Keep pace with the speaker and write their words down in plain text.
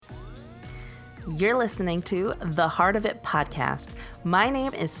You're listening to the Heart of It podcast. My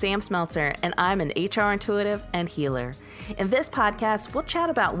name is Samm Smeltzer, and I'm an HR intuitive and healer. In this podcast, we'll chat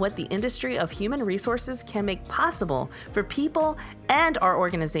about what the industry of human resources can make possible for people and our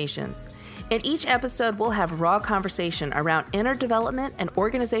organizations. In each episode, we'll have raw conversation around inner development and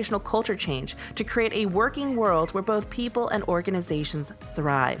organizational culture change to create a working world where both people and organizations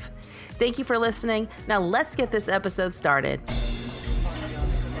thrive. Thank you for listening. Now let's get this episode started.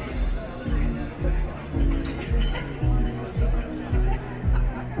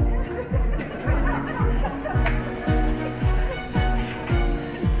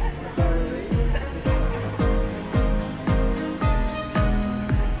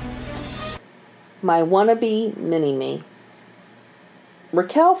 My wannabe mini-me.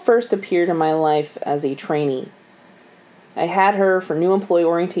 Raquel first appeared in my life as a trainee. I had her for new employee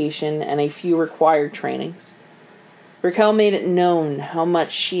orientation and a few required trainings. Raquel made it known how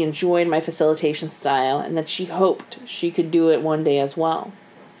much she enjoyed my facilitation style and that she hoped she could do it one day as well.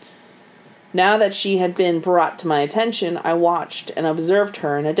 Now that she had been brought to my attention, I watched and observed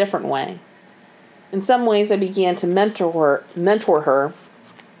her in a different way. In some ways, I began to mentor her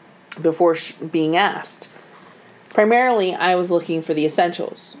before being asked. Primarily, I was looking for the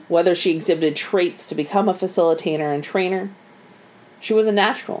essentials, whether she exhibited traits to become a facilitator and trainer. She was a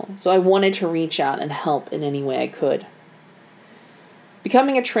natural, so I wanted to reach out and help in any way I could.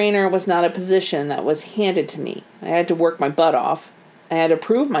 Becoming a trainer was not a position that was handed to me. I had to work my butt off. I had to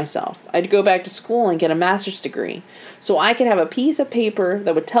prove myself. I had to go back to school and get a master's degree so I could have a piece of paper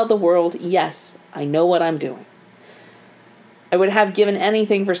that would tell the world, yes, I know what I'm doing. I would have given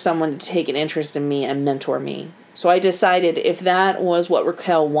anything for someone to take an interest in me and mentor me. So I decided if that was what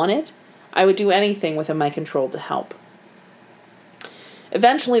Raquel wanted, I would do anything within my control to help.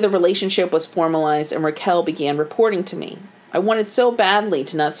 Eventually, the relationship was formalized and Raquel began reporting to me. I wanted so badly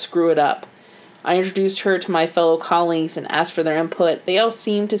to not screw it up. I introduced her to my fellow colleagues and asked for their input. They all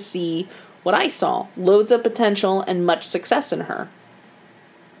seemed to see what I saw, loads of potential and much success in her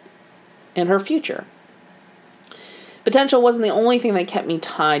and her future. Potential wasn't the only thing that kept me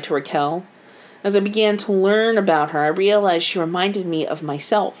tied to Raquel. As I began to learn about her, I realized she reminded me of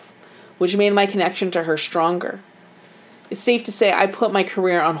myself, which made my connection to her stronger. It's safe to say I put my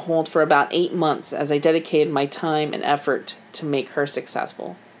career on hold for about 8 months as I dedicated my time and effort to make her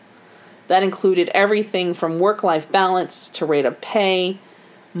successful. That included everything from work-life balance to rate of pay.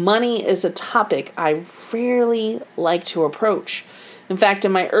 Money is a topic I rarely like to approach. In fact,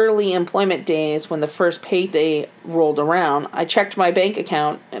 in my early employment days, when the first payday rolled around, I checked my bank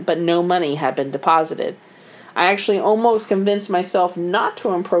account, but no money had been deposited. I actually almost convinced myself not to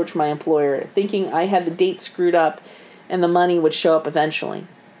approach my employer, thinking I had the date screwed up and the money would show up eventually.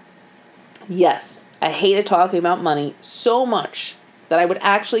 Yes, I hated talking about money so much that I would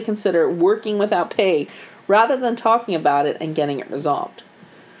actually consider working without pay rather than talking about it and getting it resolved.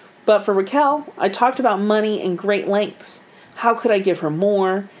 But for Raquel, I talked about money in great lengths. How could I give her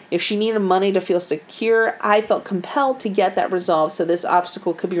more? If she needed money to feel secure, I felt compelled to get that resolved so this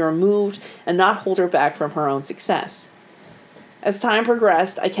obstacle could be removed and not hold her back from her own success. As time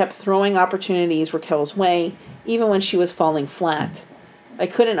progressed, I kept throwing opportunities Raquel's way, even when she was falling flat. I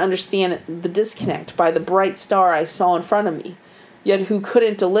couldn't understand the disconnect by the bright star I saw in front of me, yet who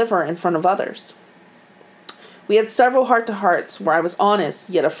couldn't deliver in front of others. We had several heart-to-hearts where I was honest,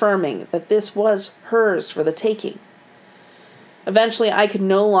 yet affirming that this was hers for the taking. Eventually, I could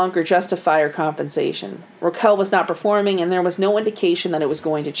no longer justify her compensation. Raquel was not performing, and there was no indication that it was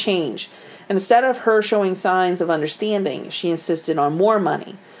going to change. And instead of her showing signs of understanding, she insisted on more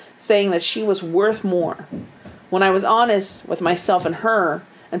money, saying that she was worth more. When I was honest with myself and her,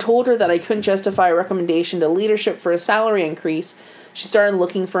 and told her that I couldn't justify a recommendation to leadership for a salary increase, she started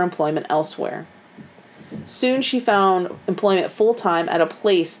looking for employment elsewhere. Soon she found employment full-time at a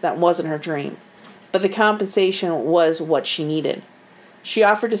place that wasn't her dream, but the compensation was what she needed. She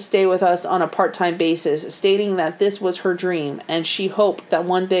offered to stay with us on a part-time basis, stating that this was her dream, and she hoped that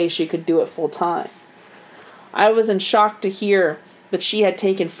one day she could do it full-time. I was in shock to hear that she had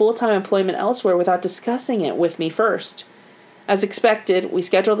taken full-time employment elsewhere without discussing it with me first. As expected, we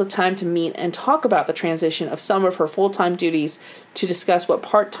scheduled a time to meet and talk about the transition of some of her full-time duties to discuss what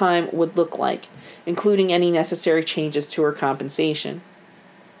part-time would look like, including any necessary changes to her compensation.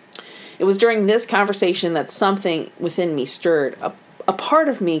 It was during this conversation that something within me stirred. A part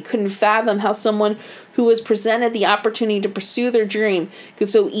of me couldn't fathom how someone who was presented the opportunity to pursue their dream could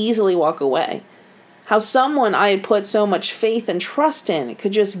so easily walk away. How someone I had put so much faith and trust in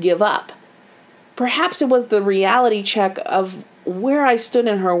could just give up. Perhaps it was the reality check of where I stood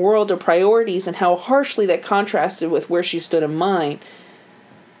in her world of priorities and how harshly that contrasted with where she stood in mine.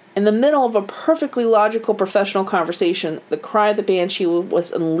 In the middle of a perfectly logical professional conversation, the cry of the banshee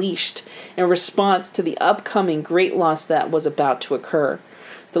was unleashed in response to the upcoming great loss that was about to occur.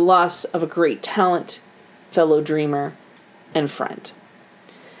 The loss of a great talent, fellow dreamer, and friend.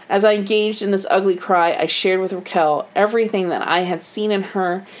 As I engaged in this ugly cry, I shared with Raquel everything that I had seen in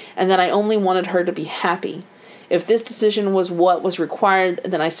her and that I only wanted her to be happy. If this decision was what was required,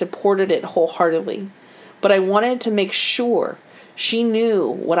 then I supported it wholeheartedly. But I wanted to make sure she knew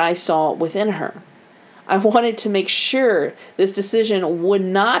what I saw within her. I wanted to make sure this decision would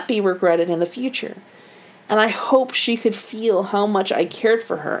not be regretted in the future. And I hope she could feel how much I cared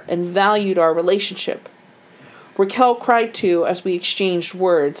for her and valued our relationship. Raquel cried too as we exchanged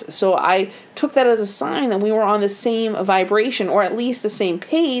words, so I took that as a sign that we were on the same vibration, or at least the same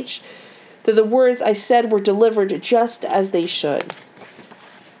page, that the words I said were delivered just as they should.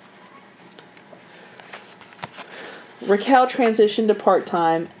 Raquel transitioned to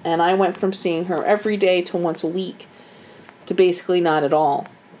part-time, and I went from seeing her every day to once a week to basically not at all.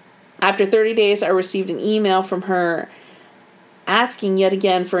 After 30 days, I received an email from her asking yet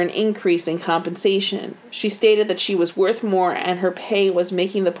again for an increase in compensation. She stated that she was worth more and her pay was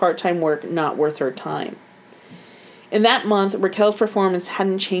making the part-time work not worth her time. In that month, Raquel's performance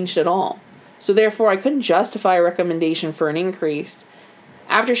hadn't changed at all, so therefore I couldn't justify a recommendation for an increase.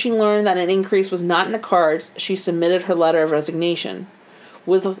 After she learned that an increase was not in the cards, she submitted her letter of resignation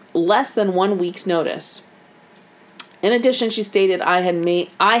with less than 1 week's notice. In addition, she stated I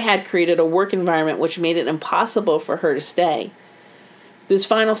had created a work environment which made it impossible for her to stay. This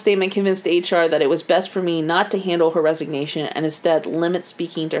final statement convinced HR that it was best for me not to handle her resignation and instead limit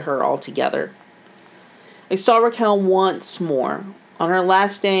speaking to her altogether. I saw Raquel once more. On her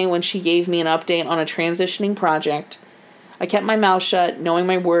last day, when she gave me an update on a transitioning project, I kept my mouth shut, knowing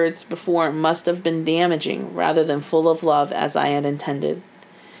my words before must have been damaging rather than full of love as I had intended.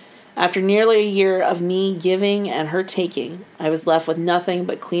 After nearly a year of me giving and her taking, I was left with nothing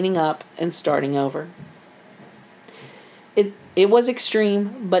but cleaning up and starting over. It was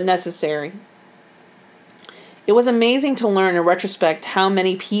extreme, but necessary. It was amazing to learn in retrospect how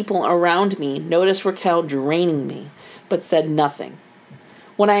many people around me noticed Raquel draining me, but said nothing.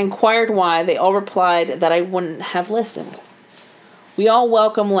 When I inquired why, they all replied that I wouldn't have listened. We all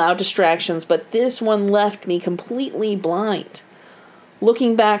welcome loud distractions, but this one left me completely blind.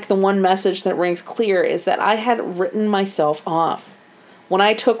 Looking back, the one message that rings clear is that I had written myself off. When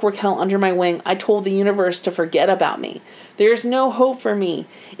I took Raquel under my wing, I told the universe to forget about me. There's no hope for me.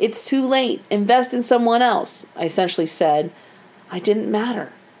 It's too late. Invest in someone else. I essentially said I didn't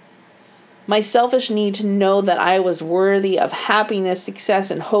matter. My selfish need to know that I was worthy of happiness,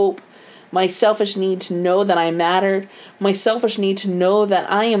 success, and hope. My selfish need to know that I mattered. My selfish need to know that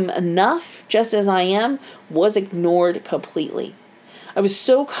I am enough, just as I am, was ignored completely. I was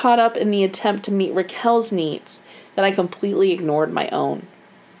so caught up in the attempt to meet Raquel's needs that I completely ignored my own.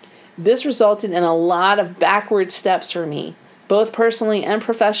 This resulted in a lot of backward steps for me, both personally and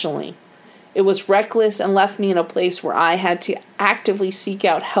professionally. It was reckless and left me in a place where I had to actively seek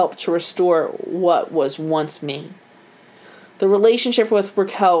out help to restore what was once me. The relationship with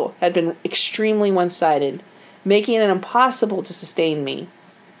Raquel had been extremely one-sided, making it impossible to sustain me.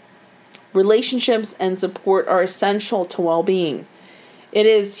 Relationships and support are essential to well-being. It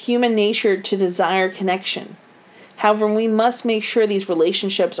is human nature to desire connection. However, we must make sure these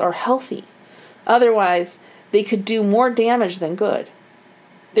relationships are healthy. Otherwise, they could do more damage than good.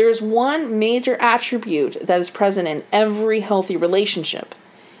 There is one major attribute that is present in every healthy relationship.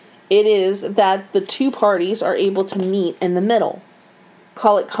 It is that the two parties are able to meet in the middle.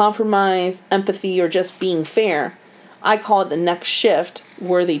 Call it compromise, empathy, or just being fair. I call it the next shift,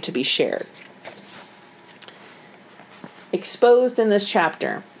 worthy to be shared. Exposed in this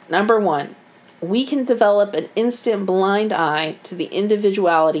chapter. Number 1. We can develop an instant blind eye to the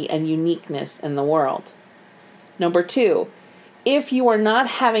individuality and uniqueness in the world. Number 2, if you are not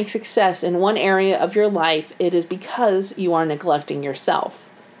having success in one area of your life, it is because you are neglecting yourself.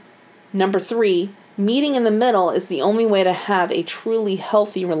 Number 3, meeting in the middle is the only way to have a truly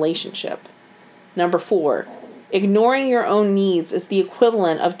healthy relationship. Number 4, ignoring your own needs is the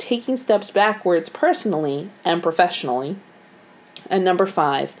equivalent of taking steps backwards personally and professionally. And number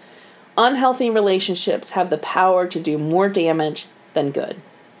 5, unhealthy relationships have the power to do more damage than good.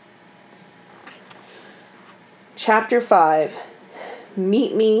 Chapter 5,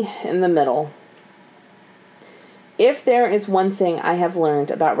 Meet Me in the Middle. If there is one thing I have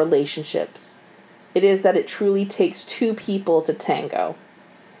learned about relationships, it is that it truly takes two people to tango.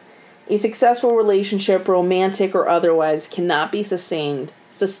 A successful relationship, romantic or otherwise, cannot be sustained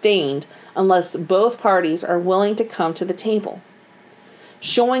unless both parties are willing to come to the table.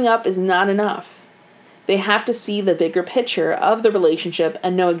 Showing up is not enough. They have to see the bigger picture of the relationship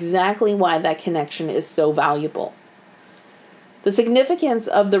and know exactly why that connection is so valuable. The significance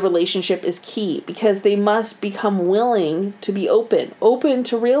of the relationship is key because they must become willing to be open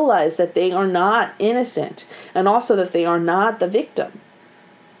to realize that they are not innocent and also that they are not the victim.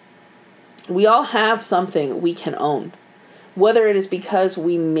 We all have something we can own, whether it is because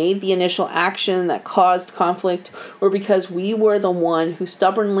we made the initial action that caused conflict or because we were the one who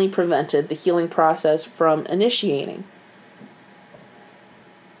stubbornly prevented the healing process from initiating.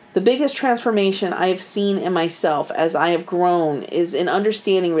 The biggest transformation I have seen in myself as I have grown is in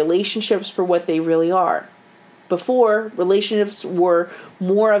understanding relationships for what they really are. Before, relationships were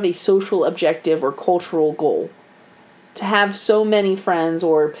more of a social objective or cultural goal. To have so many friends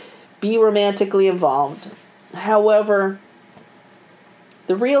or be romantically involved. However,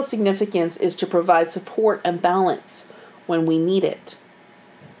 the real significance is to provide support and balance when we need it.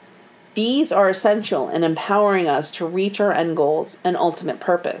 These are essential in empowering us to reach our end goals and ultimate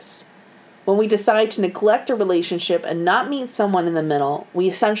purpose. When we decide to neglect a relationship and not meet someone in the middle, we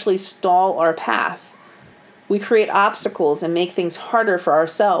essentially stall our path. We create obstacles and make things harder for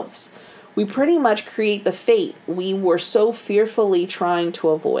ourselves. We pretty much create the fate we were so fearfully trying to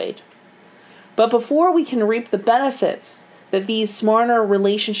avoid. But before we can reap the benefits that these smarter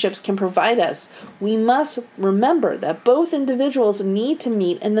relationships can provide us, we must remember that both individuals need to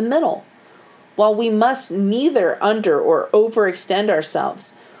meet in the middle. While we must neither under or overextend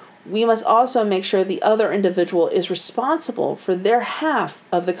ourselves, we must also make sure the other individual is responsible for their half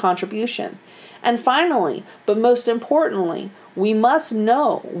of the contribution. And finally, but most importantly, we must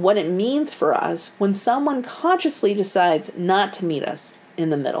know what it means for us when someone consciously decides not to meet us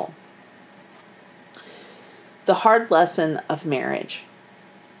in the middle. The hard lesson of marriage.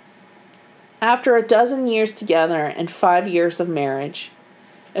 After 12 years together and 5 years of marriage,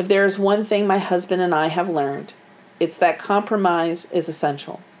 if there is one thing my husband and I have learned, it's that compromise is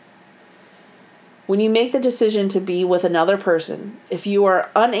essential. When you make the decision to be with another person, if you are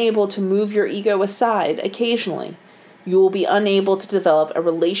unable to move your ego aside occasionally, you will be unable to develop a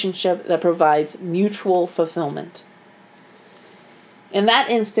relationship that provides mutual fulfillment. In that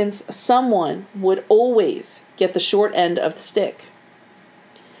instance, someone would always get the short end of the stick.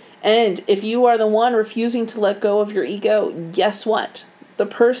 And if you are the one refusing to let go of your ego, guess what? The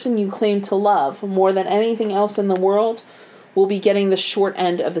person you claim to love more than anything else in the world will be getting the short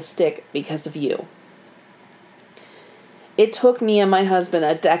end of the stick because of you. It took me and my husband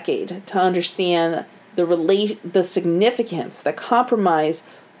a decade to understand the significance that compromise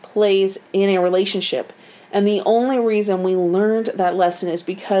plays in a relationship. And the only reason we learned that lesson is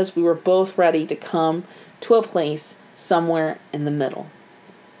because we were both ready to come to a place somewhere in the middle.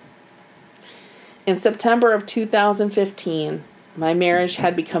 In September of 2015, my marriage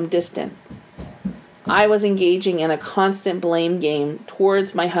had become distant. I was engaging in a constant blame game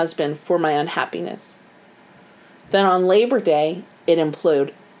towards my husband for my unhappiness. Then on Labor Day, it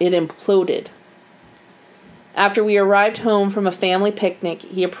imploded. After we arrived home from a family picnic,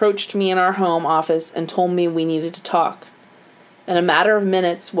 he approached me in our home office and told me we needed to talk. In a matter of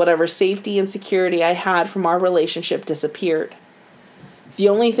minutes, whatever safety and security I had from our relationship disappeared. The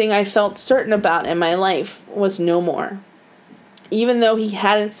only thing I felt certain about in my life was no more. Even though he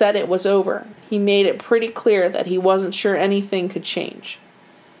hadn't said it was over, he made it pretty clear that he wasn't sure anything could change.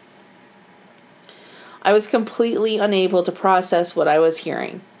 I was completely unable to process what I was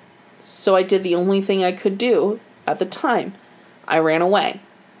hearing. So I did the only thing I could do at the time. I ran away.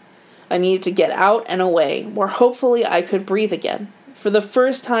 I needed to get out and away, where hopefully I could breathe again. For the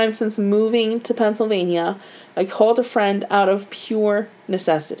first time since moving to Pennsylvania, I called a friend out of pure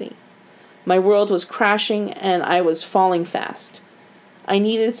necessity. My world was crashing and I was falling fast. I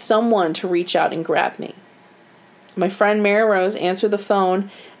needed someone to reach out and grab me. My friend Mary Rose answered the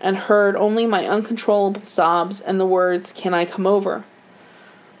phone and heard only my uncontrollable sobs and the words, "Can I come over?"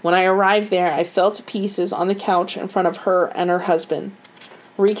 When I arrived there, I fell to pieces on the couch in front of her and her husband,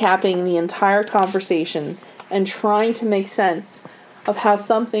 recapping the entire conversation and trying to make sense of how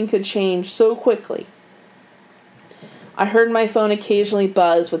something could change so quickly. I heard my phone occasionally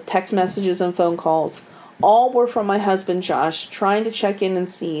buzz with text messages and phone calls. All were from my husband Josh, trying to check in and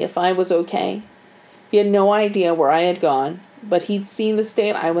see if I was okay. He had no idea where I had gone, but he'd seen the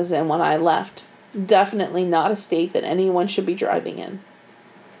state I was in when I left. Definitely not a state that anyone should be driving in.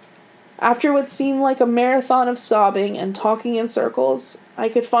 After what seemed like a marathon of sobbing and talking in circles, I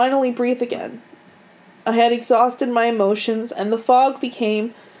could finally breathe again. I had exhausted my emotions, and the fog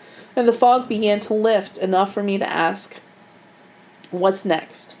began to lift enough for me to ask, "What's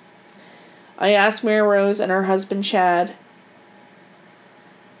next?" I asked Mary Rose and her husband Chad,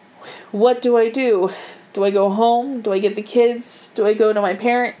 What do I do? Do I go home? Do I get the kids? Do I go to my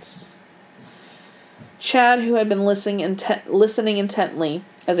parents? Chad, who had been listening intently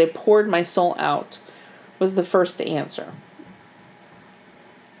as I poured my soul out, was the first to answer.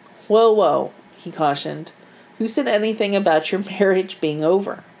 Whoa, whoa, he cautioned. Who said anything about your marriage being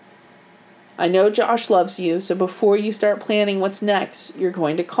over? I know Josh loves you, so before you start planning what's next, you're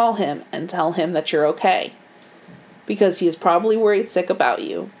going to call him and tell him that you're okay. Because he is probably worried sick about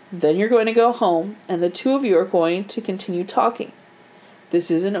you. Then you're going to go home, and the two of you are going to continue talking. This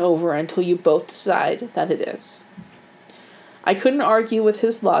isn't over until you both decide that it is. I couldn't argue with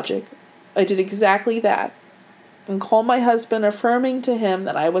his logic. I did exactly that, and called my husband, affirming to him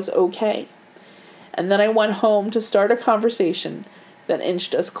that I was okay. And then I went home to start a conversation that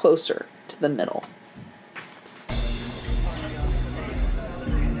inched us closer to the middle.